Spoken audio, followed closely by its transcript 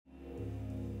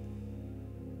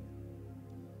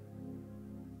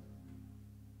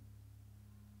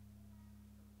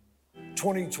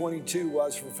2022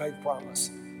 was for Faith Promise.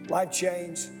 Life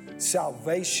change,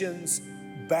 salvations,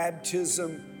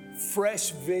 baptism,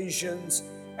 fresh visions,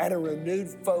 and a renewed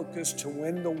focus to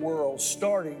win the world,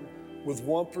 starting with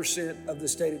 1% of the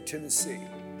state of Tennessee.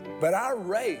 But our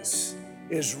race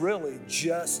is really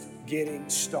just getting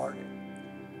started.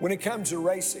 When it comes to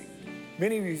racing,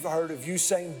 many of you have heard of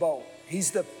Usain Bolt.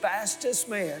 He's the fastest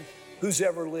man who's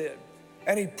ever lived.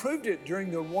 And he proved it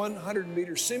during the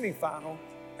 100-meter semifinal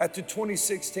at the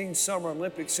 2016 Summer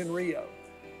Olympics in Rio.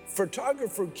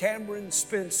 Photographer Cameron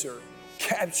Spencer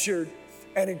captured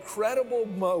an incredible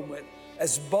moment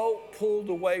as Bolt pulled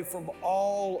away from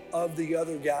all of the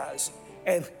other guys.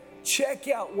 And check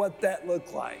out what that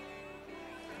looked like.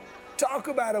 Talk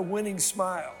about a winning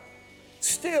smile.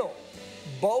 Still,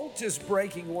 Bolt is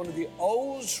breaking one of the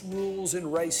oldest rules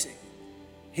in racing.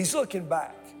 He's looking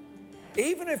back.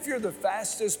 Even if you're the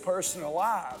fastest person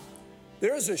alive,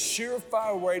 there's a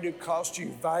surefire way to cost you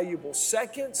valuable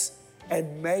seconds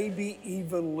and maybe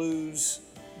even lose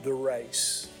the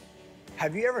race.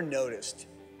 Have you ever noticed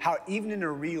how even in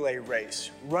a relay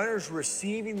race, runners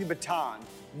receiving the baton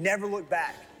never look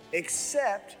back,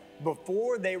 except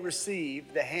before they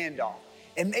receive the handoff,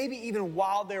 and maybe even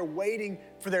while they're waiting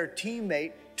for their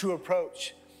teammate to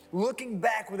approach, looking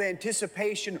back with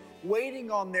anticipation,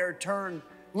 waiting on their turn,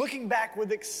 looking back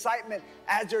with excitement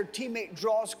as their teammate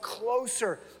draws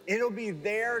closer. It'll be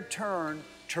their turn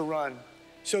to run.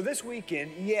 So this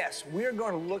weekend, yes, we're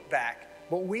going to look back,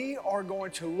 but we are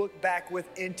going to look back with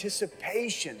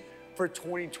anticipation for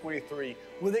 2023,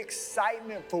 with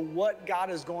excitement for what God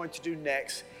is going to do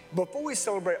next. Before we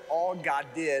celebrate all God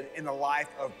did in the life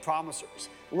of promisers,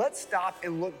 let's stop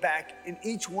and look back in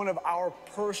each one of our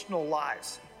personal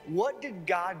lives. What did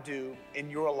God do in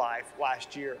your life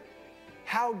last year?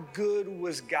 How good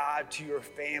was God to your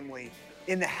family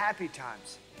in the happy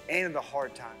times and in the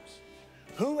hard times?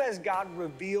 Who has God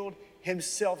revealed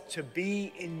Himself to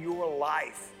be in your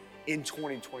life in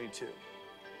 2022?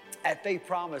 At Faith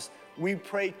Promise, we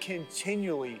pray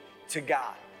continually to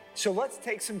God. So let's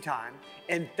take some time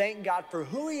and thank God for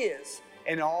who He is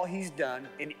and all He's done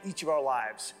in each of our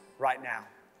lives right now.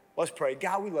 Let's pray.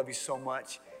 God, we love You so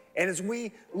much. And as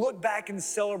we look back and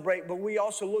celebrate, but we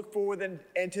also look forward in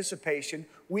anticipation,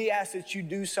 we ask that You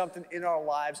do something in our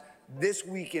lives this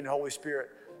weekend, Holy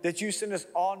Spirit, that You send us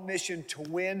on mission to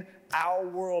win our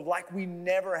world like we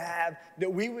never have,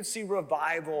 that we would see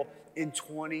revival in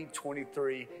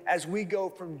 2023 as we go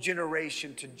from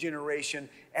generation to generation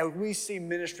and we see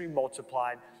ministry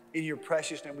multiplied. In Your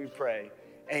precious name we pray,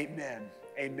 amen.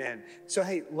 Amen. So,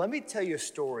 hey, let me tell you a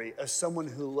story of someone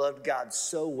who loved God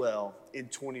so well in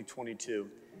 2022.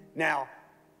 Now,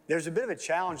 there's a bit of a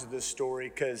challenge to this story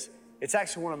because it's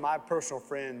actually one of my personal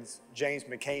friends, James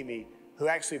McCamey, who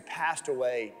actually passed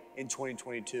away in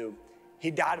 2022.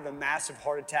 He died of a massive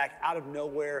heart attack out of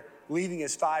nowhere, leaving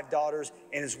his 5 daughters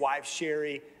and his wife,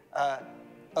 Sherry,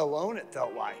 alone, it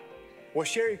felt like. Well,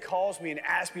 Sherry calls me and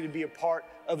asks me to be a part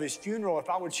of his funeral if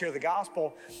I would share the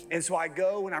gospel. And so I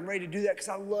go and I'm ready to do that because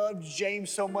I loved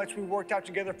James so much. We worked out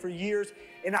together for years.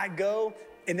 And I go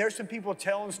and there's some people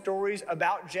telling stories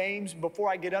about James before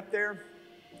I get up there.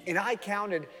 And I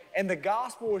counted and the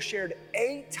gospel was shared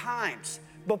 8 times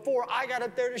before I got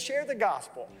up there to share the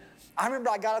gospel. I remember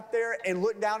I got up there and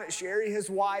looked down at Sherry, his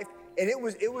wife, and it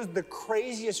was the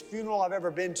craziest funeral I've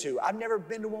ever been to. I've never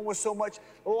been to one with so much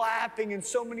laughing and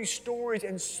so many stories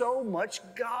and so much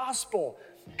gospel.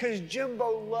 Because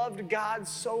Jimbo loved God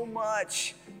so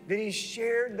much that he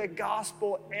shared the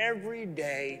gospel every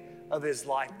day of his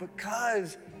life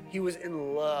because he was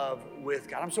in love with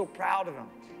God. I'm so proud of him.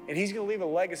 And he's going to leave a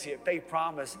legacy at Faith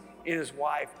Promise in his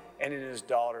wife and in his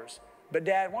daughters. But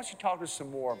Dad, why don't you talk to us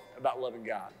some more about loving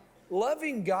God?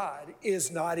 Loving God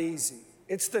is not easy.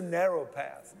 It's the narrow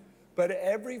path. But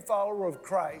every follower of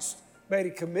Christ made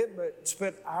a commitment to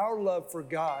put our love for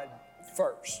God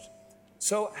first.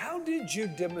 So how did you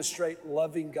demonstrate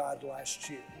loving God last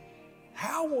year?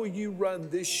 How will you run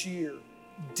this year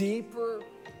deeper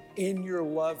in your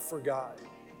love for God?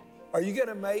 Are you going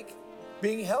to make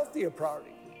being healthy a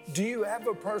priority? Do you have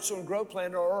a personal growth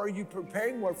plan or are you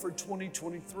preparing one for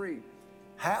 2023?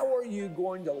 How are you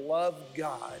going to love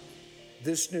God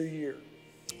this new year?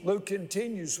 Luke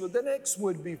continues with the next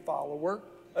would-be follower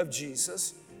of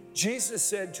Jesus. Jesus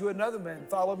said to another man,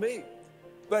 "Follow me."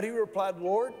 But he replied,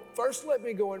 "Lord, first let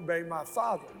me go and bury my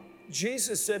father."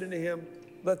 Jesus said unto him,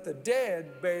 "Let the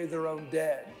dead bury their own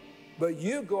dead, but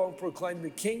you go and proclaim the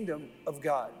kingdom of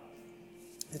God."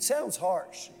 It sounds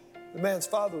harsh. The man's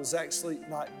father was actually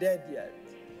not dead yet.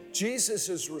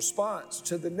 Jesus' response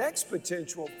to the next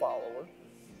potential follower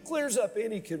clears up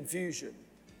any confusion.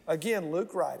 Again,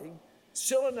 Luke writing,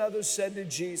 Still another said to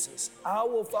Jesus, I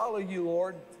will follow you,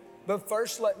 Lord, but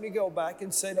first let me go back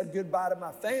and say goodbye to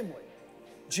my family.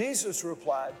 Jesus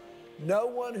replied, no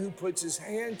one who puts his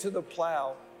hand to the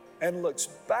plow and looks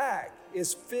back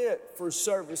is fit for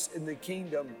service in the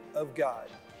kingdom of God.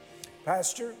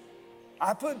 Pastor,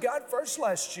 I put God first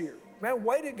last year. Man,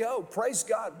 way to go. Praise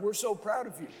God. We're so proud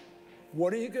of you.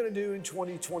 What are you going to do in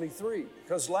 2023?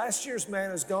 Because last year's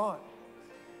man is gone.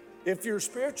 If your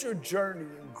spiritual journey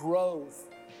and growth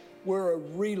were a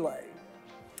relay,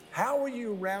 how are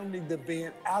you rounding the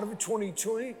bend out of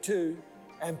 2022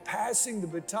 and passing the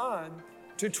baton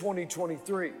to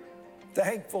 2023?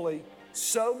 Thankfully,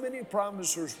 so many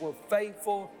promisers were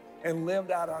faithful and lived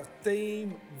out our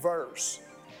theme verse.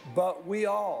 But we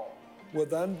all,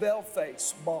 with unveiled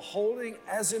face, beholding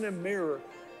as in a mirror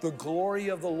the glory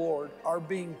of the Lord, are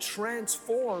being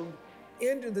transformed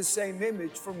into the same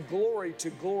image from glory to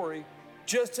glory,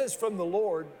 just as from the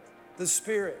Lord, the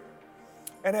Spirit.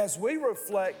 And as we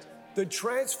reflect the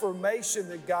transformation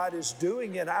that God is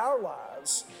doing in our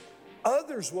lives,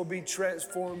 others will be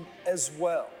transformed as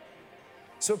well.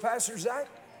 So, Pastor Zach,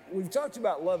 we've talked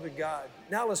about loving God.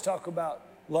 Now let's talk about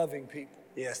loving people.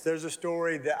 Yes, there's a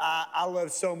story that I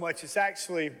love so much. It's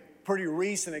actually pretty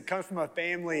recent. It comes from a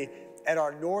family at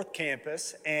our North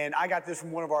Campus, and I got this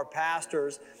from one of our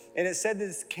pastors, and it said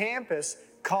this campus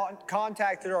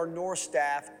contacted our North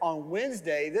staff on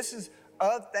Wednesday. This is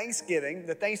of Thanksgiving,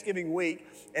 the Thanksgiving week,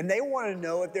 and they wanted to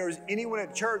know if there was anyone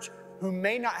at church who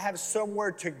may not have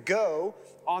somewhere to go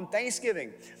on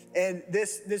Thanksgiving. And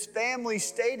this family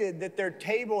stated that their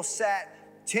table sat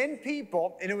 10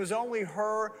 people, and it was only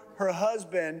her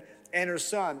husband, and her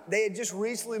son. They had just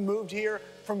recently moved here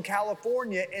from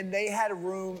California, and they had a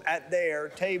room at their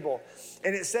table.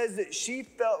 And it says that she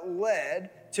felt led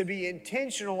to be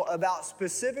intentional about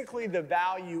specifically the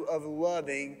value of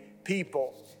loving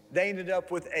people. They ended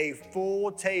up with a full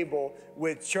table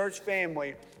with church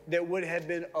family that would have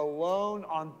been alone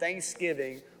on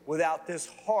Thanksgiving without this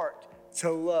heart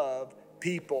to love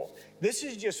people. This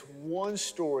is just one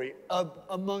story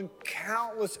among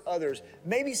countless others,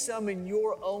 maybe some in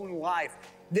your own life,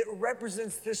 that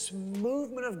represents this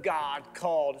movement of God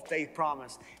called Faith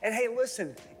Promise. And hey,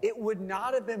 listen, it would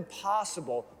not have been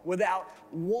possible without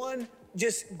one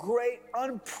just great,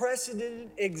 unprecedented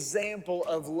example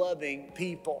of loving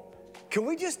people. Can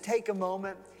we just take a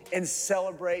moment and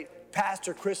celebrate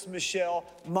Pastor Chris and Michelle,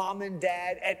 mom and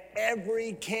dad at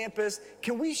every campus?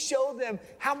 Can we show them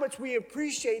how much we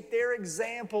appreciate their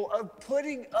example of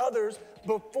putting others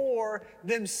before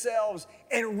themselves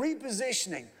and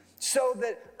repositioning so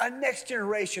that a next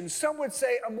generation, some would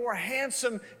say a more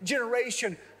handsome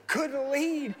generation, could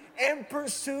lead and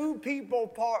pursue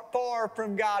people far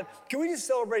from God? Can we just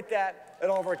celebrate that at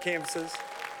all of our campuses?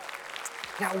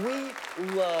 Now,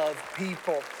 we love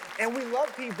people. And we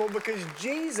love people because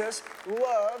Jesus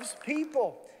loves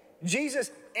people.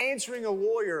 Jesus answering a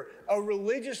lawyer, a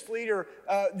religious leader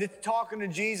that's talking to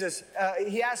Jesus.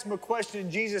 He asks him a question,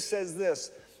 and Jesus says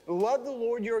this: love the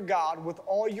Lord your God with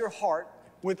all your heart,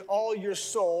 with all your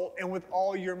soul, and with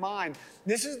all your mind.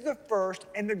 This is the first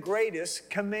and the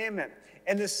greatest commandment.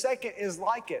 And the second is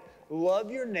like it: love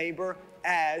your neighbor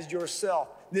as yourself.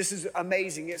 This is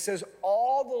amazing. It says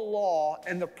all the law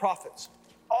and the prophets,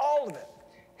 all of it,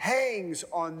 hangs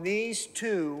on these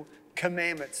two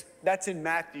commandments. That's in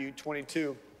Matthew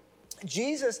 22.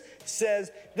 Jesus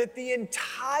says that the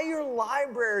entire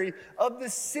library of the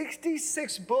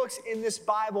 66 books in this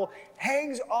Bible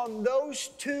hangs on those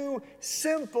two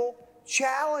simple,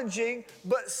 challenging,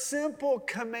 but simple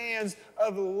commands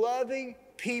of loving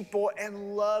people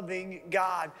and loving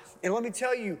God. And let me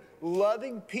tell you,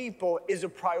 loving people is a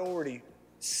priority,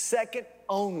 second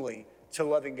only to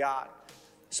loving God.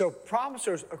 So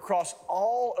promisers across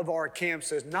all of our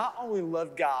campuses not only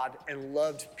loved God and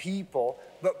loved people,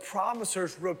 but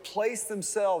promisers replaced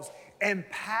themselves and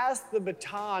passed the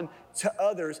baton to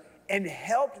others and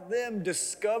helped them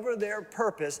discover their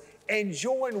purpose and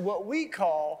join what we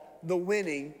call the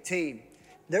winning team.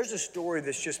 There's a story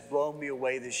that's just blown me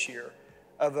away this year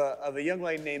of a young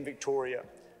lady named Victoria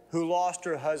who lost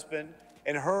her husband,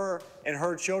 and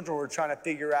her children were trying to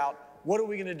figure out, what are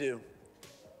we gonna do?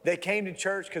 They came to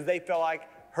church because they felt like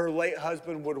her late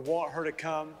husband would want her to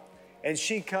come. And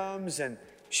she comes and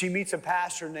she meets a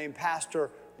pastor named Pastor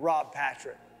Rob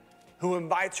Patrick, who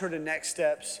invites her to Next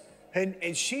Steps.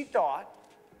 And she thought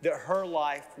that her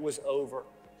life was over.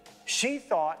 She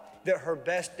thought that her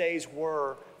best days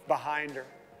were behind her.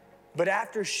 But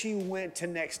after she went to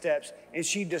Next Steps and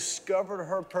she discovered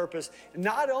her purpose,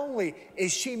 not only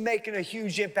is she making a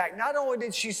huge impact, not only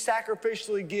did she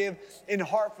sacrificially give in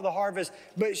Heart for the Harvest,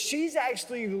 but she's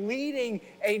actually leading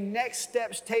a Next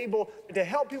Steps table to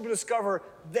help people discover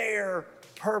their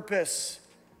purpose.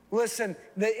 Listen,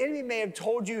 the enemy may have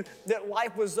told you that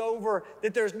life was over,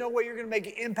 that there's no way you're going to make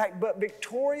an impact, but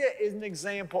Victoria is an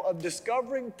example of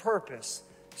discovering purpose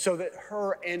so that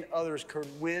her and others could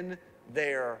win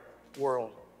their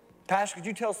world. Pastor, could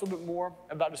you tell us a little bit more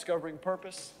about discovering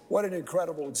purpose? What an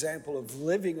incredible example of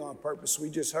living on purpose we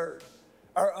just heard.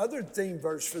 Our other theme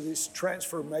verse for this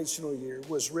transformational year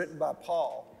was written by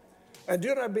Paul. And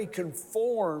do not be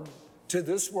conformed to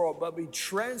this world, but be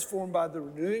transformed by the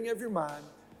renewing of your mind,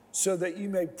 so that you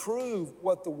may prove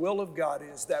what the will of God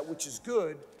is, that which is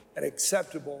good and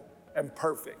acceptable and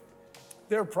perfect.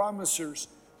 There are promisers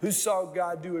who saw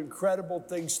God do incredible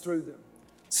things through them.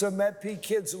 Some EP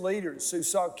Kids leaders who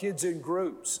saw kids in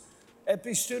groups.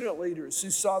 EP student leaders who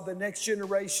saw the next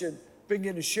generation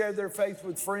begin to share their faith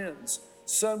with friends.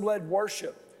 Some led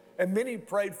worship, and many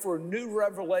prayed for a new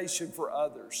revelation for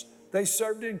others. They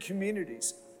served in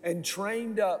communities and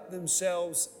trained up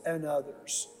themselves and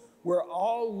others. We're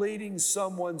all leading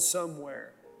someone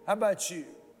somewhere. How about you?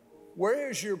 Where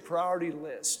is your priority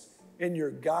list in your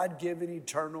God-given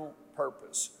eternal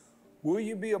purpose? Will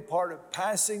you be a part of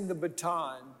passing the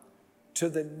baton to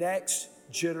the next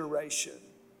generation?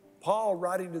 Paul,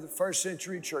 writing to the first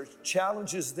century church,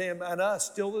 challenges them and us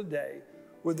still today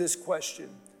with this question.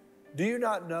 Do you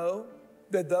not know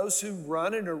that those who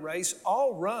run in a race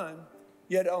all run,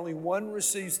 yet only one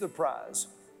receives the prize?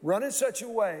 Run in such a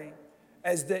way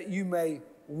as that you may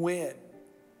win.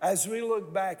 As we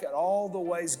look back at all the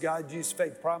ways God used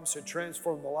faith promise to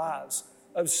transform the lives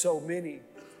of so many,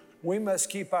 we must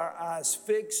keep our eyes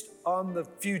fixed on the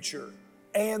future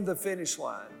and the finish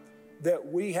line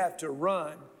that we have to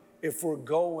run if we're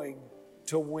going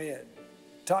to win.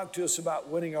 Talk to us about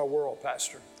winning our world,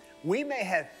 Pastor. We may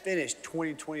have finished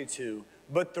 2022,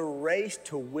 but the race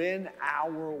to win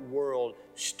our world,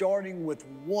 starting with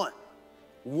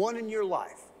one in your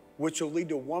life, which will lead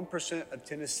to 1% of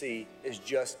Tennessee, is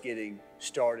just getting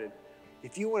started.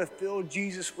 If you want to fill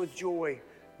Jesus with joy,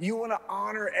 you want to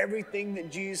honor everything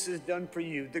that Jesus has done for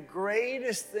you, the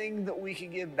greatest thing that we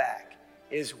can give back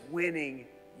is winning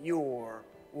your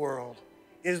world,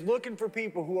 is looking for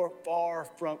people who are far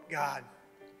from God.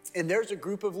 And there's a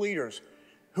group of leaders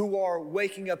who are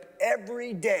waking up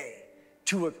every day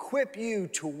to equip you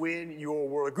to win your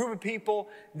world. A group of people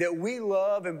that we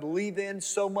love and believe in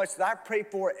so much that I pray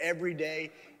for every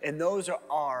day, and those are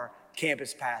our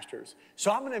campus pastors.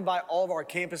 So I'm going to invite all of our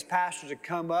campus pastors to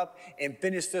come up and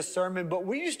finish this sermon, but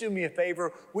will you just do me a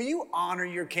favor? Will you honor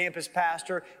your campus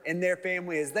pastor and their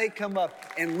family as they come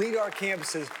up and lead our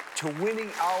campuses to winning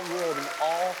our world in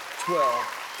all 12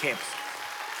 campuses?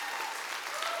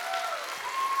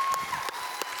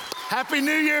 Happy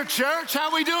New Year, church.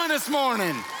 How we doing this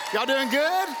morning? Y'all doing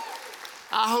good?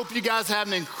 I hope you guys had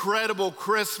an incredible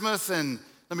Christmas, and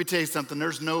let me tell you something,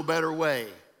 there's no better way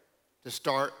to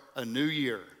start a new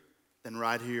year than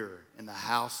right here in the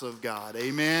house of God.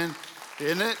 Amen,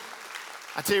 isn't it?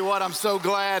 I tell you what, I'm so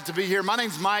glad to be here. My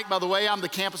name's Mike, by the way. I'm the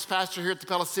campus pastor here at the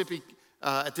Pellissippi,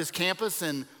 at this campus,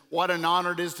 and what an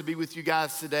honor it is to be with you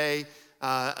guys today.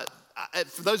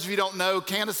 For those of you who don't know,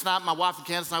 Candace and I, my wife and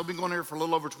Candace and I, we've been going here for a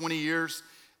little over 20 years.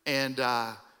 And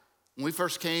when we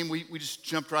first came, we just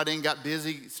jumped right in, got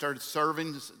busy, started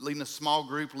serving, just leading a small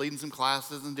group, leading some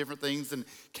classes and different things. And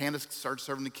Candace started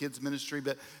serving the kids ministry.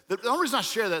 But the only reason I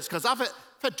share that is because I've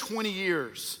had 20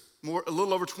 years, a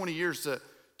little over 20 years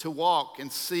to walk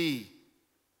and see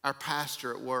our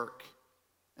pastor at work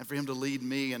and for him to lead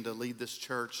me and to lead this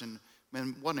church. And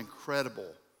man, what an incredible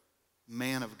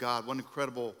man of God, what an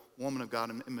incredible woman of God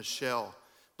in Michelle.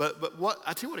 But what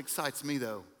I tell you what excites me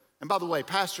though, and by the way,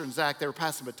 Pastor and Zach, they were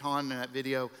passing a baton in that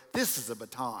video. This is a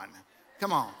baton.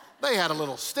 Come on. They had a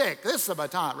little stick. This is a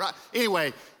baton, right?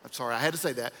 Anyway, I'm sorry, I had to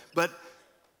say that. But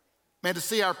man, to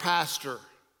see our pastor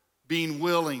being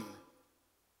willing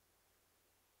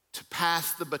to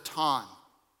pass the baton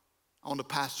on to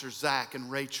Pastor Zach and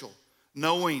Rachel,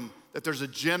 knowing that there's a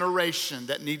generation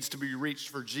that needs to be reached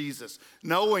for Jesus,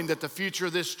 knowing that the future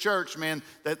of this church, man,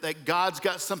 that God's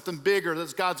got something bigger,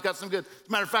 that God's got something good. As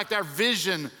a matter of fact, our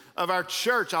vision of our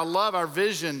church, I love our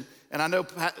vision, and I know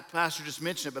Pastor just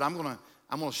mentioned it, but I'm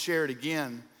gonna share it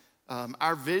again.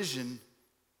 Our vision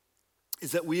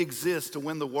is that we exist to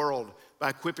win the world by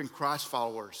equipping Christ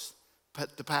followers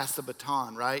to pass the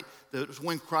baton, right?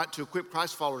 To equip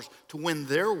Christ followers to win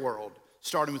their world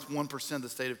starting with 1% of the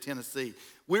state of Tennessee.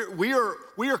 We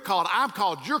are called, I'm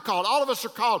called, you're called, all of us are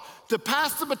called to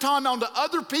pass the baton on to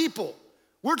other people.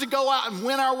 We're to go out and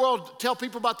win our world, tell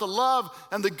people about the love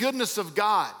and the goodness of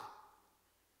God,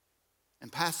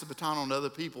 and pass the baton on to other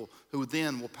people who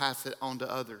then will pass it on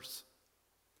to others.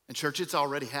 And church, it's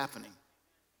already happening.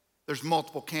 There's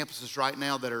multiple campuses right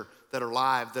now that are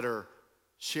live, that are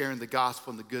sharing the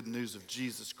gospel and the good news of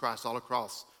Jesus Christ all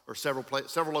across, or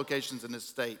several locations in this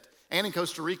state, and in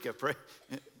Costa Rica,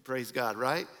 praise God,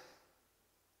 right?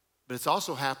 But it's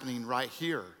also happening right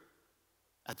here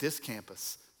at this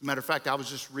campus. As a matter of fact, I was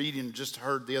just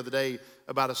heard the other day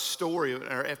about a story of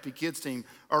our FP Kids team.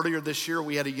 Earlier this year,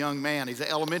 we had a young man. He's an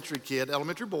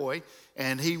elementary boy,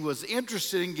 and he was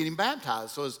interested in getting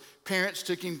baptized. So his parents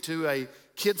took him to a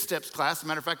Kids Steps class. As a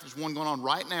matter of fact, there's one going on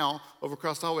right now over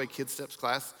across the hallway, Kids Steps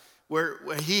class, where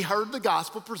he heard the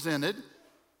gospel presented,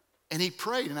 and he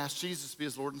prayed and asked Jesus to be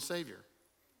his Lord and Savior.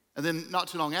 And then not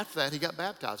too long after that, he got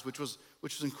baptized, which was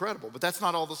incredible. But that's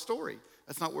not all the story.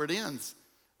 That's not where it ends.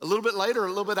 A little bit later, a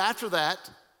little bit after that,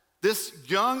 this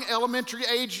young elementary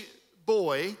age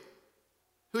boy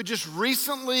who had just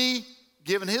recently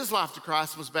given his life to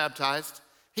Christ and was baptized,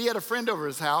 he had a friend over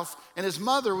his house, and his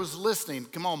mother was listening.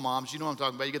 Come on, moms, you know what I'm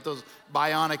talking about. You get those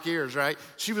bionic ears, right?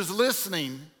 She was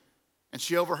listening, and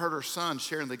she overheard her son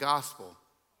sharing the gospel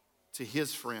to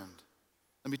his friend.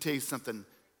 Let me tell you something.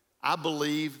 I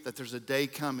believe that there's a day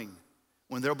coming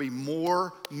when there'll be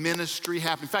more ministry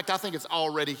happening. In fact, I think it's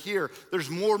already here. There's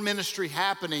more ministry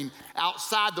happening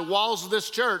outside the walls of this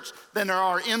church than there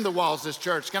are in the walls of this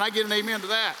church. Can I get an amen to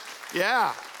that?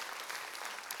 Yeah.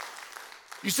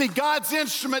 You see, God's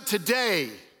instrument today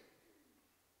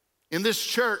in this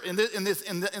church, in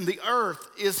the earth,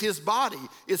 is his body,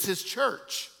 is his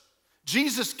church.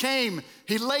 Jesus came,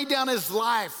 he laid down his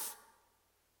life.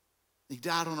 He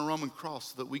died on a Roman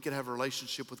cross so that we could have a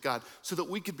relationship with God, so that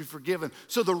we could be forgiven,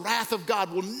 so the wrath of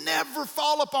God will never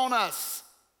fall upon us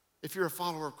if you're a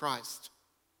follower of Christ.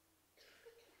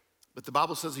 But the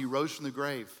Bible says he rose from the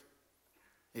grave.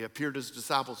 He appeared to his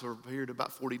disciples, who appeared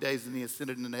about 40 days, and he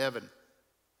ascended into heaven.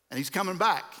 And he's coming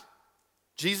back.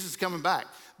 Jesus is coming back.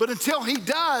 But until he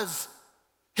does,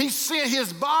 he sent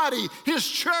his body, his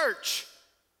church,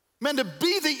 man, to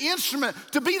be the instrument,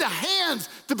 to be the hands,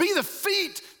 to be the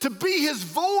feet, to be his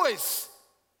voice,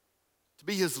 to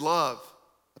be his love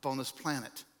upon this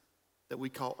planet that we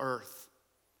call Earth.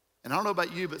 And I don't know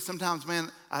about you, but sometimes, man,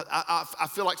 I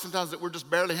feel like sometimes that we're just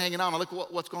barely hanging on. I look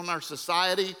at what's going on in our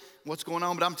society, what's going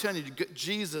on, but I'm telling you,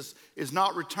 Jesus is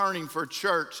not returning for a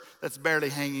church that's barely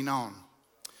hanging on.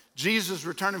 Jesus is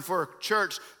returning for a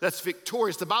church that's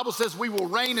victorious. The Bible says we will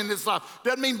reign in this life.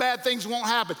 Doesn't mean bad things won't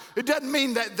happen. It doesn't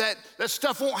mean that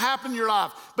stuff won't happen in your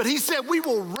life. But he said we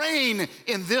will reign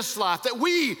in this life, that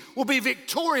we will be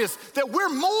victorious, that we're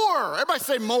more. Everybody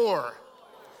say more.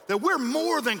 That we're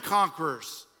more than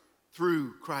conquerors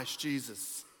through Christ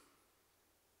Jesus.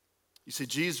 You see,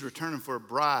 Jesus is returning for a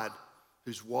bride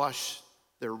who's washed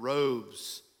their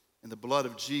robes in the blood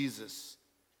of Jesus,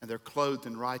 and they're clothed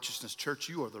in righteousness. Church,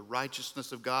 you are the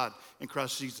righteousness of God in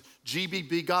Christ Jesus.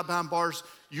 GBB, God Behind Bars,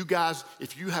 you guys,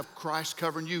 if you have Christ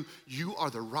covering you, you are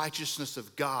the righteousness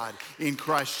of God in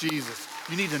Christ Jesus.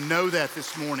 You need to know that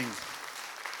this morning.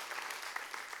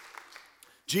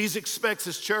 Jesus expects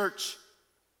his church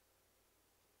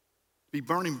to be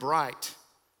burning bright,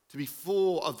 to be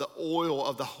full of the oil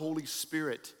of the Holy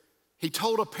Spirit. He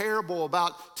told a parable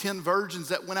about 10 virgins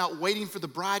that went out waiting for the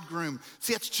bridegroom.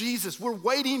 See, that's Jesus. We're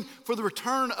waiting for the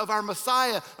return of our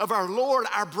Messiah, of our Lord,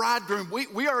 our bridegroom.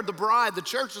 We are the bride. The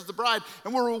church is the bride,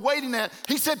 and we're waiting that.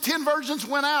 He said 10 virgins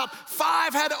went out.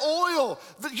 5 had oil.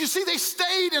 You see, they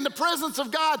stayed in the presence of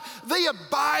God. They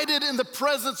abided in the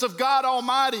presence of God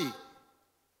Almighty.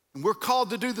 And we're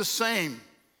called to do the same.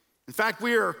 In fact,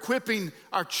 we are equipping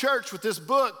our church with this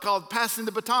book called Passing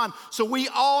the Baton, so we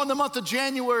all in the month of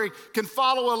January can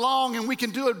follow along, and we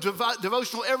can do a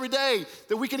devotional every day,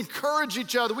 that we can encourage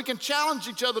each other, we can challenge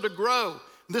each other to grow.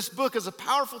 And this book is a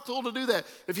powerful tool to do that.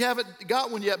 If you haven't got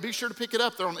one yet, be sure to pick it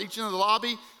up. They're on each end of the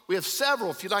lobby. We have several.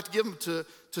 If you'd like to give them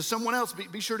to someone else,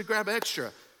 be sure to grab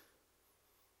extra.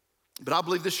 But I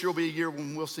believe this year will be a year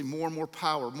when we'll see more and more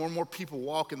power, more and more people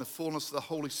walk in the fullness of the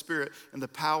Holy Spirit and the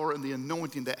power and the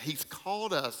anointing that he's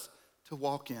called us to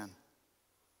walk in.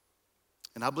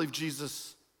 And I believe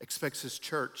Jesus expects his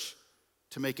church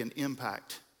to make an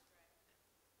impact.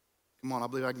 Come on, I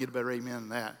believe I can get a better amen than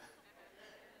that.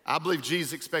 I believe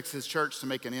Jesus expects his church to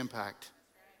make an impact.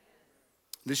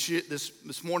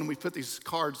 This morning we put these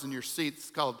cards in your seats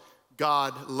called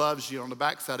God loves you. On the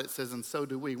backside it says, and so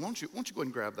do we. Won't you go ahead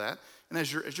and grab that? And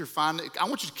as you're finding it, I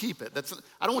want you to keep it.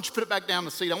 I don't want you to put it back down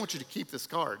the seat. I want you to keep this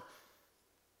card.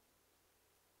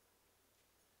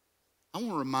 I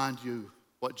want to remind you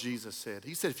what Jesus said.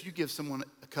 He said, if you give someone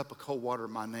a cup of cold water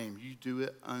in my name, you do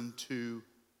it unto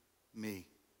me.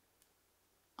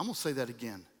 I'm going to say that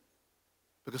again.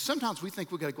 Because sometimes we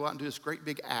think we got to go out and do this great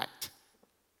big act.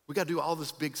 We got to do all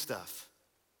this big stuff.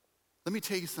 Let me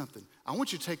tell you something. I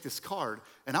want you to take this card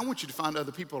and I want you to find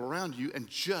other people around you and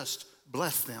just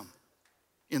bless them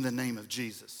in the name of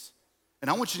Jesus. And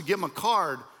I want you to give them a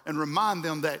card and remind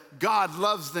them that God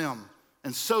loves them,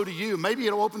 and so do you. Maybe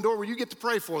it'll open a door where you get to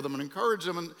pray for them and encourage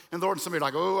them. And Lord, somebody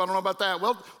like, oh, I don't know about that.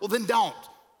 Well, then don't.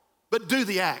 But do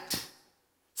the act.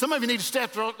 Some of you need to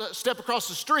step across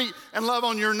the street and love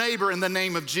on your neighbor in the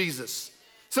name of Jesus.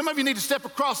 Some of you need to step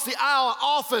across the aisle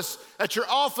at your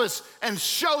office and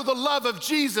show the love of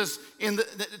Jesus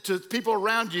to people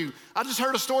around you. I just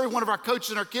heard a story of one of our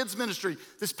coaches in our kids ministry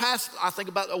this past, I think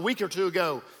about a week or two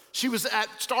ago. She was at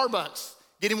Starbucks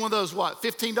getting one of those,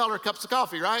 $15 cups of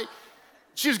coffee, right?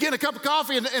 She was getting a cup of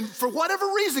coffee and for whatever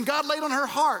reason, God laid on her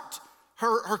heart,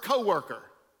 her coworker.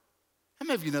 How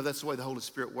many of you know that's the way the Holy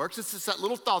Spirit works? It's just that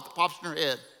little thought that pops in her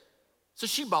head. So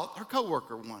she bought her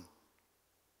coworker one.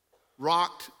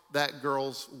 Rocked that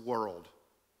girl's world.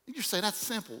 And you're saying, that's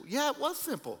simple. Yeah, it was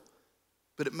simple.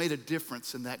 But it made a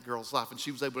difference in that girl's life, and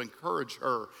she was able to encourage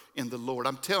her in the Lord.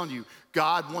 I'm telling you,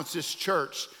 God wants this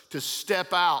church to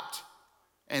step out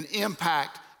and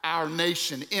impact our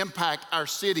nation, impact our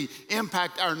city,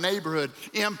 impact our neighborhood,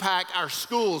 impact our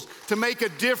schools, to make a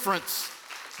difference.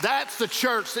 That's the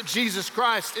church that Jesus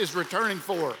Christ is returning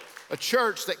for. A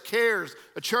church that cares,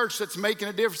 a church that's making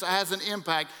a difference, that has an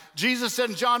impact. Jesus said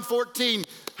in John 14,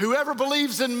 whoever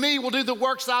believes in me will do the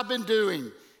works I've been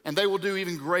doing, and they will do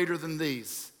even greater than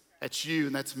these. That's you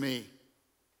and that's me.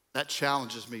 That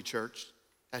challenges me, church.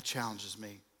 That challenges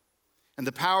me. And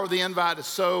the power of the invite is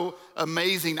so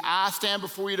amazing. I stand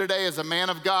before you today as a man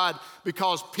of God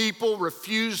because people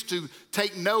refused to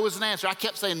take no as an answer. I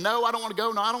kept saying, no, I don't want to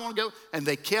go. No, I don't want to go. And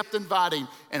they kept inviting.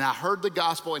 And I heard the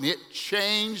gospel and it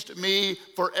changed me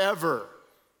forever.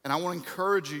 And I want to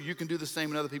encourage you, you can do the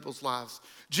same in other people's lives.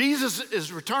 Jesus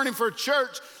is returning for a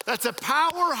church that's a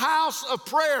powerhouse of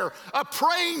prayer, a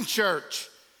praying church.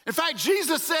 In fact,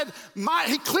 Jesus said,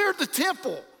 he cleared the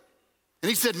temple. And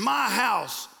he said, my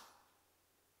house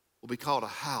will be called a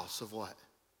house of what?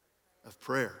 Of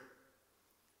prayer.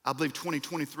 I believe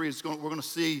 2023 we're going to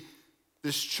see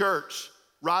this church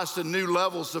rise to new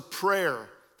levels of prayer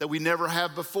that we never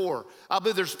have before. I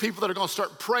believe there's people that are going to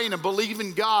start praying and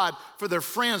believing God for their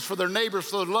friends, for their neighbors,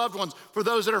 for their loved ones, for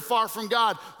those that are far from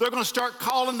God. They're going to start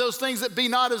calling those things that be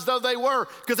not as though they were,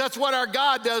 because that's what our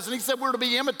God does. And he said we're to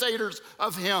be imitators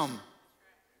of him.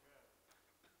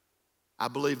 I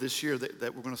believe this year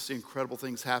that we're going to see incredible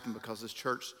things happen because this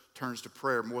church turns to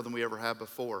prayer more than we ever have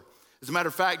before. As a matter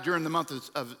of fact, during the month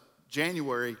of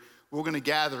January, we're going to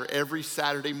gather every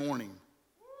Saturday morning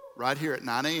right here at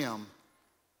 9 a.m.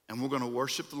 and we're going to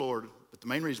worship the Lord. But the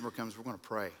main reason we're coming is we're going to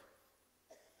pray.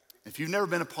 If you've never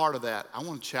been a part of that, I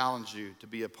want to challenge you to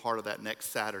be a part of that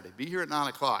next Saturday. Be here at 9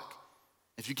 o'clock.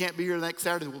 If you can't be here next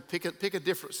Saturday, we'll pick a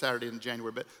different Saturday in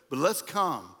January. But let's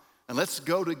come. And let's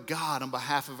go to God on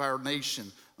behalf of our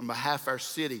nation, on behalf of our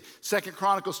city. 2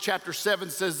 Chronicles chapter 7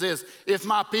 says this, if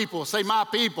my people, say my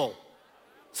people.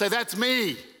 Say that's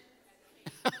me.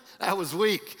 That was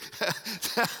weak.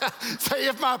 Say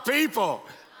if my people.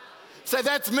 Say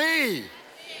that's me.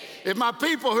 If my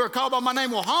people who are called by my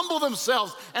name will humble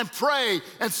themselves and pray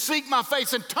and seek my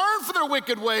face and turn from their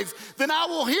wicked ways, then I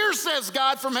will hear, says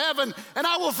God from heaven, and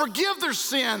I will forgive their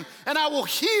sin and I will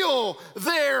heal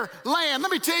their land.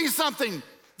 Let me tell you something.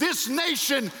 This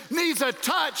nation needs a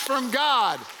touch from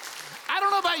God. I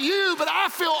don't know about you, but I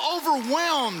feel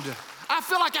overwhelmed. I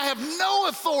feel like I have no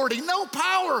authority, no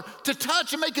power to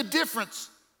touch and make a difference.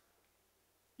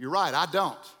 You're right, I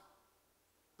don't.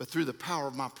 But through the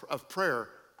power of prayer,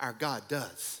 our God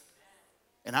does.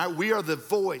 And we are the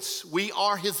voice. We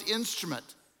are his instrument.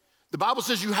 The Bible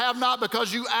says you have not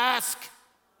because you ask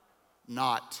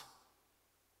not.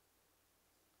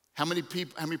 How many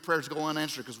prayers go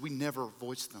unanswered because we never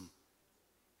voice them?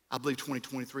 I believe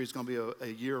 2023 is going to be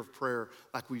a year of prayer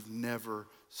like we've never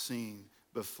seen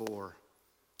before.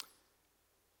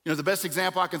 You know, the best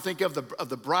example I can think of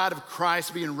the bride of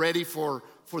Christ being ready for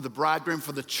the bridegroom,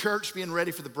 for the church being ready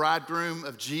for the bridegroom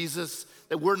of Jesus,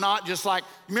 that we're not just like,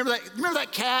 remember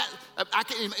that cat?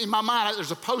 In my mind,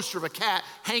 there's a poster of a cat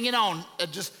hanging on,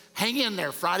 just hang in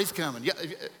there, Friday's coming.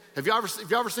 Have you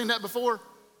ever seen that before?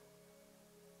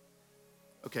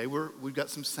 Okay, we've got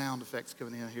some sound effects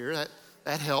coming in here.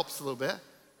 That helps a little bit.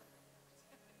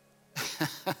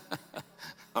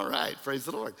 All right, praise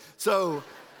the Lord. So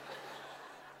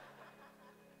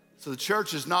the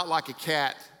church is not like a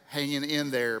cat hanging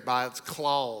in there by its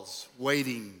claws,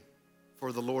 waiting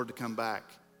for the Lord to come back.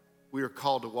 We are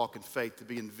called to walk in faith, to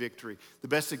be in victory. The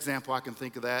best example I can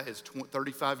think of that is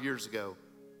 35 years ago.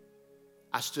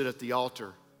 I stood at the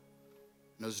altar,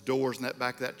 and those doors in that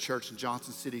back of that church in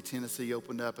Johnson City, Tennessee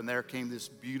opened up, and there came this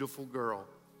beautiful girl,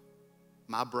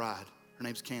 my bride. Her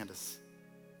name's Candace.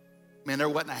 Man, there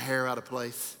wasn't a hair out of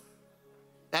place.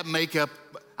 That makeup,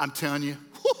 I'm telling you,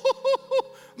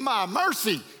 my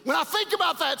mercy. When I think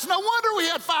about that, it's no wonder we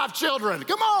had 5 children.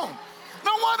 Come on.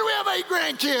 No wonder we have 8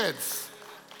 grandkids.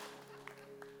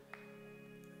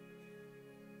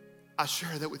 I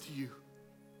share that with you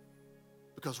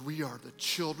because we are the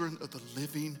children of the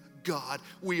living God.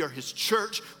 We are his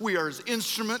church. We are his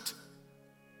instrument.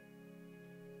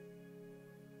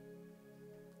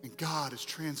 And God is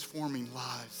transforming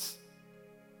lives.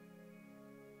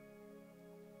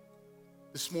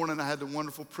 This morning I had the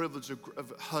wonderful privilege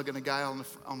of hugging a guy on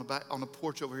the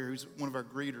porch over here who's one of our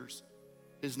greeters.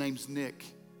 His name's Nick.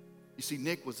 You see,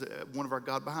 Nick was at one of our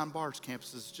God Behind Bars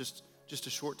campuses just a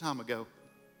short time ago.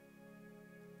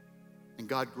 And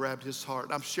God grabbed his heart.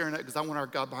 I'm sharing that because I want our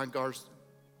God Behind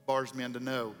Bars men to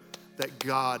know that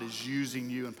God is using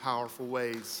you in powerful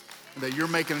ways and that you're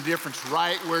making a difference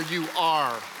right where you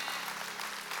are.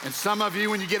 And some of you,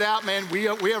 when you get out, man, we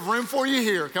have room for you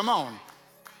here. Come on.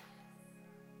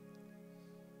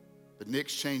 But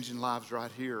Nick's changing lives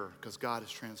right here because God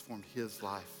has transformed his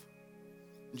life.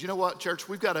 And you know what, church?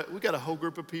 We've got a whole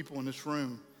group of people in this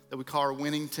room that we call our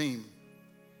winning team.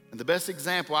 And the best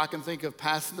example I can think of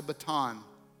passing the baton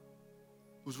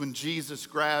was when Jesus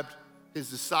grabbed his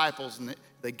disciples and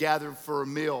they gathered for a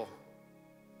meal.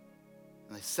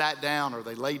 And they sat down, or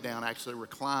they laid down, actually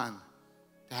reclined,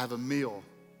 to have a meal.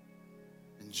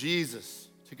 And Jesus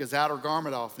took his outer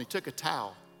garment off and he took a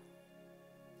towel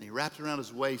and he wrapped it around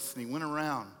his waist and he went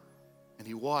around and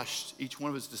he washed each one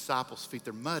of his disciples' feet.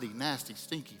 Their muddy, nasty,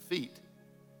 stinky feet.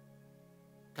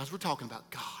 Guys, we're talking about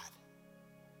God.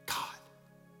 God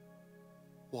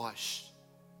washed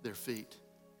their feet.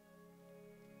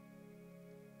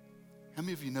 How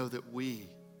many of you know that we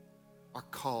are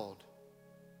called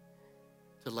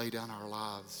to lay down our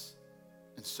lives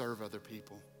and serve other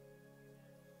people?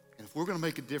 And if we're going to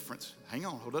make a difference, hang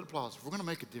on, hold that applause. If we're going to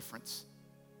make a difference,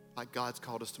 like God's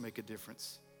called us to make a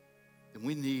difference, then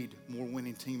we need more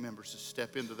winning team members to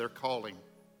step into their calling.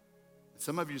 And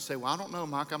some of you say, well, I don't know,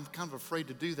 Mike, I'm kind of afraid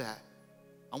to do that.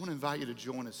 I want to invite you to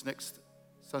join us next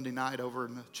Sunday night over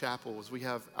in the chapel as we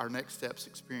have our Next Steps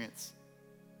experience.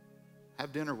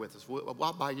 Have dinner with us.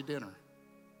 I'll buy you dinner.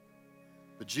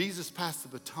 But Jesus passed the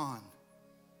baton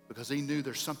because he knew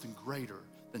there's something greater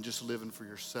than just living for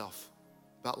yourself,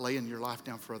 about laying your life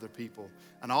down for other people.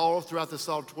 And all throughout this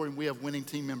auditorium, we have winning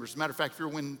team members. As a matter of fact, if you're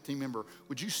a winning team member,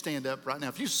 would you stand up right now?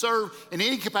 If you serve in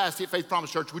any capacity at Faith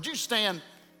Promise Church, would you stand?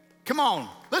 Come on,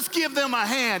 let's give them a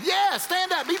hand. Yeah,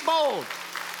 stand up, be bold.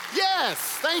 Yes,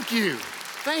 thank you.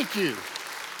 Thank you.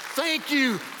 Thank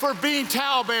you for being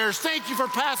towel bearers. Thank you for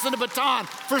passing the baton,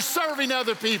 for serving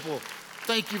other people.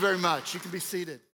 Thank you very much. You can be seated.